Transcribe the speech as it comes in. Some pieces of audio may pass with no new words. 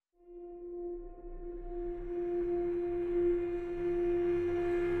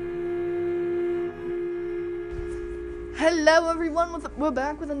Hello everyone, we're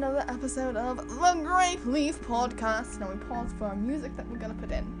back with another episode of the Grape Leaf Podcast. Now we pause for our music that we're gonna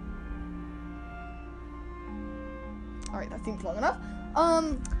put in. Alright, that seems long enough.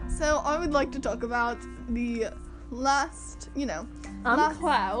 So I would like to talk about the last, I'm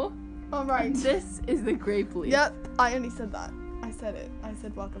Clow. Alright. And this is the Grape Leaf. Yep, I already said that. I said it. I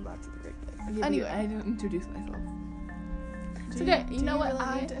said welcome back to the Grape Leaf. Yeah, anyway. I didn't introduce myself. Do okay, you you know what?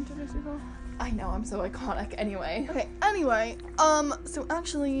 Really need to introduce yourself? I know, I'm so iconic anyway. Okay, anyway, so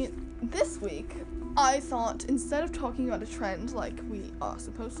actually, this week, I thought, instead of talking about a trend like we are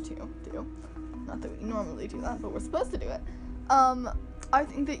supposed to do, not that we normally do that, but we're supposed to do it, I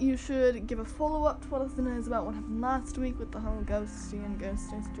think that you should give a follow-up to what listeners about what happened last week with the whole ghosty and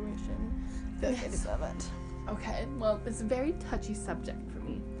ghosting situation. I feel like I deserve it. Okay, well, it's a very touchy subject for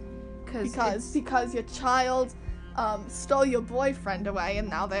me. Because your child, stole your boyfriend away, and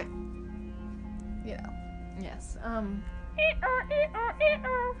now they're, Yes,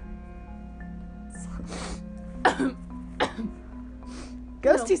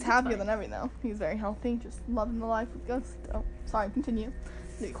 Ghosty's No, happier fine. than ever, though. He's very healthy, just loving the life with Ghost. Oh, sorry, continue.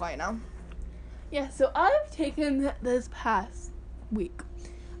 Be quiet now. Yeah, so I've taken this past week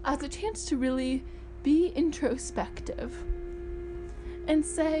as a chance to really be introspective and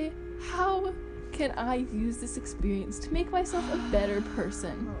say, how can I use this experience to make myself a better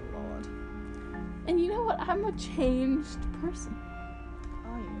person? Oh, Lord. And you know what? I'm a changed person.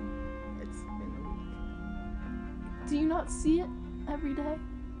 Are you? It's been a week. Do you not see it every day?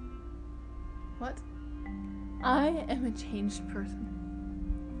 What? I am a changed person.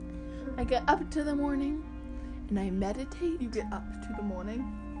 I get up to the morning and I meditate. You get up to the morning?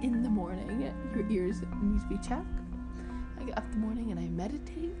 In the morning, your ears need to be checked. I get up in the morning and I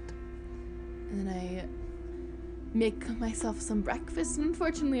meditate, and then I make myself some breakfast. And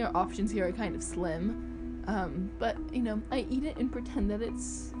unfortunately, our options here are kind of slim, but I eat it and pretend that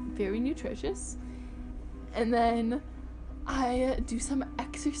it's very nutritious. And then I do some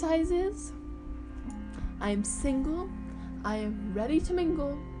exercises. I'm single. I am ready to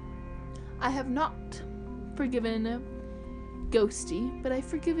mingle. I have not forgiven Ghosty, but I've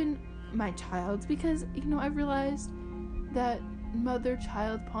forgiven my child because, I've realized that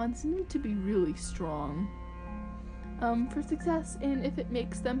mother-child bonds need to be really strong for success, and if it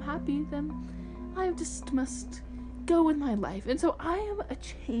makes them happy, then I just must go with my life. And so I am a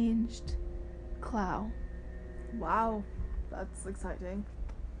changed Clow. Wow. That's exciting.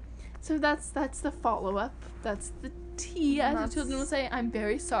 So that's the follow-up. That's the tea, as the children will say. I'm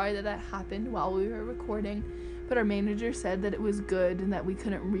very sorry that happened while we were recording, but our manager said that it was good and that we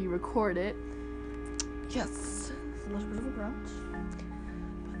couldn't re-record it. Yes. It's a little bit of a grouch.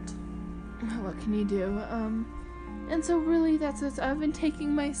 But What can you do? And so really that's it. I've been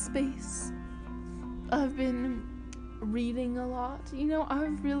taking my space. I've been reading a lot. I'm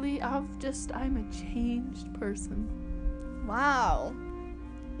a changed person. wow.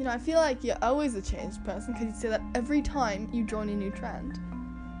 I feel like you're always a changed person because you say that every time you join a new trend.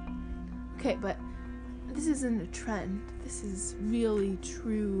 Okay, but this isn't a trend. This is really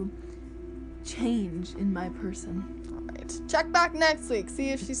true change in my person. Alright. Check back next week. See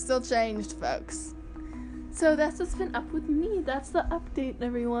if she's still changed, folks. So that's what's been up with me. That's the update,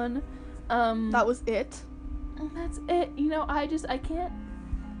 everyone. That was it. That's it. I can't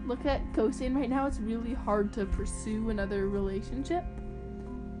look at ghosting right now. It's really hard to pursue another relationship.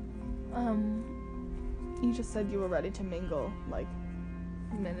 You just said you were ready to mingle, like,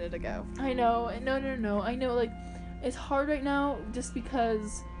 a minute ago. I know. No. I know, it's hard right now just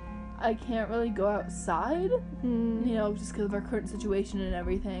because I can't really go outside. Just because of our current situation and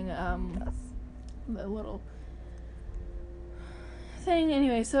everything. Yes. The little thing.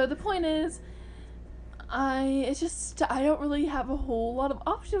 Anyway, so the point is, I don't really have a whole lot of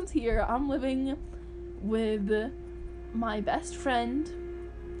options here. I'm living with my best friend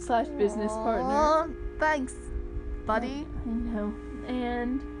 / business partner. Thanks, buddy. I know.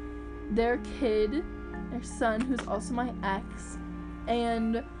 And their kid, their son, who's also my ex,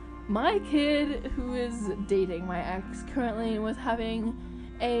 and my kid, who is dating my ex currently and was having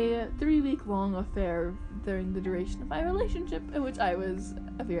a 3-week-long affair during the duration of my relationship, in which I was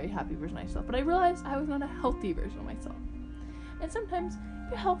a very happy version of myself. But I realized I was not a healthy version of myself. And sometimes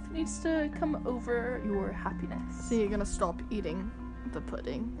your health needs to come over your happiness. So you're gonna stop eating the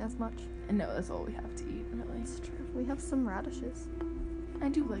pudding as much? And no, that's all we have to eat, really. It's true. We have some radishes. I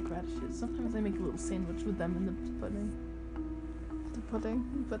do like radishes. Sometimes I make a little sandwich with them in the pudding. The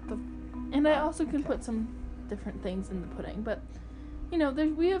pudding? But the... And I also can put some different things in the pudding, but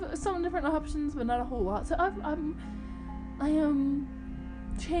we have some different options, but not a whole lot. So I am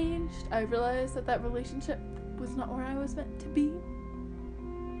changed. I realized that relationship was not where I was meant to be.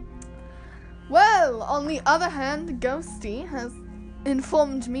 Well, on the other hand, Ghosty has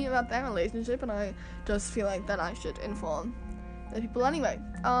informed me about their relationship, and I just feel like that I should inform the people anyway.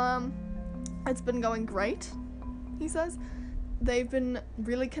 It's been going great, he says. They've been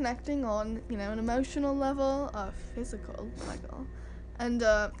really connecting on, an emotional level, a physical level, and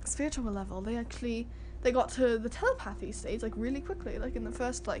a spiritual level. They got to the telepathy stage, really quickly, in the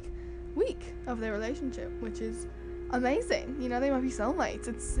first, week of their relationship, which is amazing. They might be soulmates.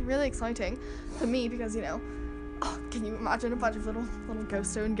 It's really exciting for me because, can you imagine a bunch of little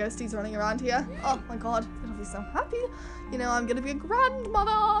ghosto and ghosties running around here? Oh my god, it'll be so happy. I'm gonna be a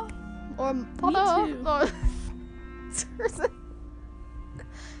grandmother or a mother. Me too. Or seriously.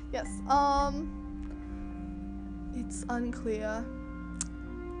 Yes. It's unclear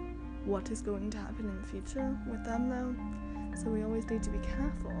what is going to happen in the future with them though, so we always need to be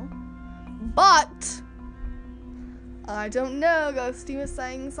careful. But I don't know, Ghosty was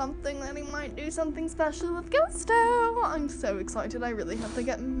saying something that he might do something special with Ghosto. I'm so excited. I really hope they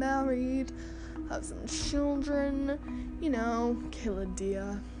get married, have some children, kill a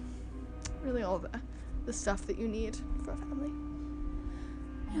deer. Really all the stuff that you need for a family.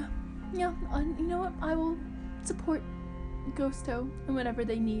 Yeah, and you know what? I will support Ghosto and whatever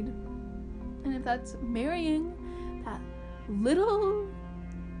they need. And if that's marrying that little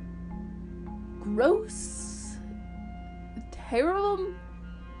gross, terrible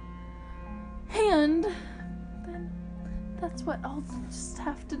hand, then that's what I'll just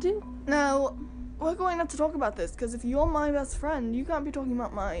have to do. Now, we're going to have to talk about this, because if you're my best friend, you can't be talking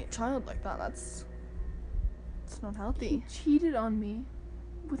about my child like that. It's not healthy. He cheated on me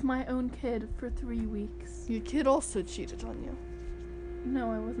with my own kid for 3 weeks. Your kid also cheated on you.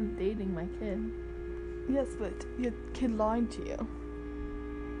 No, I wasn't dating my kid. Yes, but your kid lied to you.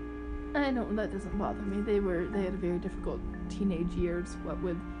 I don't, that doesn't bother me. They had a very difficult teenage years, what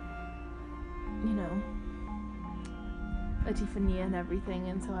with, Latifah and everything,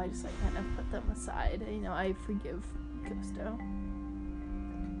 and so I just kind of put them aside. I forgive Ghosto.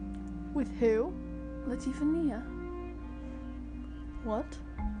 With who? Latifah. What?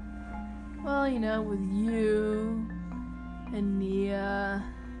 Well, with you and Nia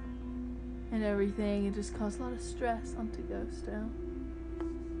and everything, it just caused a lot of stress onto Ghosto.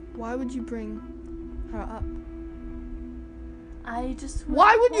 Why would you bring her up? I just was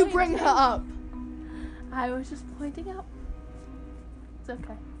Why would you pointing- bring her up? I was just pointing out. It's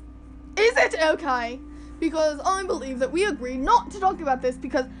okay. Is it okay? Because I believe that we agreed not to talk about this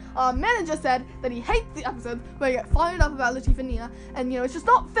because our manager said that he hates the episodes where you get fired up about Latifah, and it's just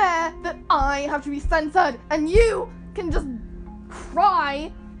not fair that I have to be censored and you can just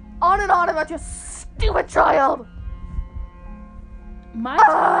cry on and on about your stupid child. My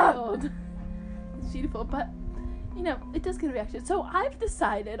child is beautiful, but it does get a reaction. So I've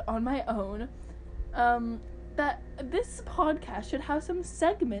decided on my own that this podcast should have some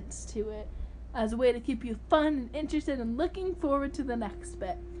segments to it as a way to keep you fun and interested and looking forward to the next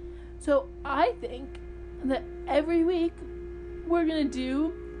bit. So I think that every week we're gonna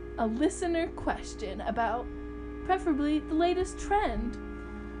do a listener question about preferably the latest trend.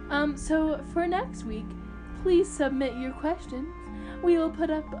 So for next week, please submit your questions. We will put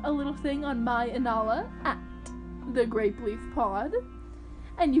up a little thing on my Inala at the Grape Leaf Pod,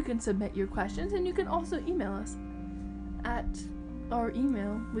 and you can submit your questions, and you can also email us at our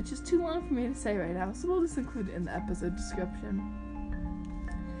email, which is too long for me to say right now, so we'll just include it in the episode description.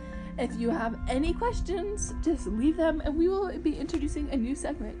 If you have any questions, just leave them, and we will be introducing a new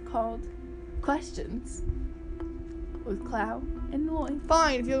segment called Questions with Clow and Loy.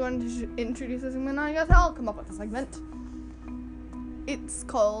 Fine, if you're going to introduce a segment, I guess I'll come up with a segment. It's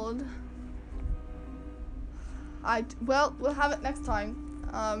called... we'll have it next time.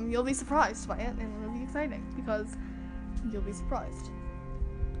 You'll be surprised by it, and it'll be exciting, because you'll be surprised.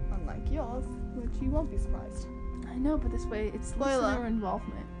 Unlike yours, which you won't be surprised. I know, but this way it's Spoiler. listener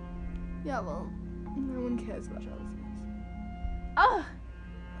involvement. Yeah, well, no one cares about your listeners. Ah!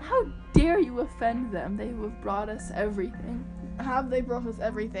 How dare you offend them? They have brought us everything. Have they brought us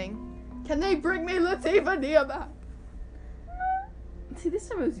everything? Can they bring me Latifah back? See, this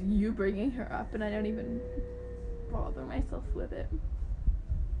time it was you bringing her up, and I don't even bother myself with it.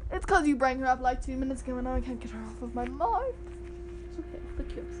 It's because you bring her up like 2 minutes ago and now I can't get her off of my mind. It's okay, I'll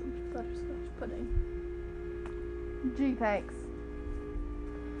pick you up some butterscotch pudding. Gee, thanks.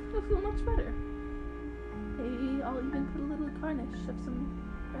 You'll feel much better. Hey, I'll even put a little garnish of some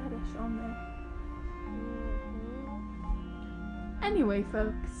radish on there. Anyway,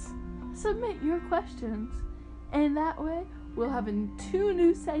 folks, submit your questions, and that way we'll have 2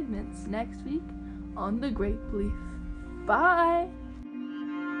 new segments next week on the grape leaf. Bye!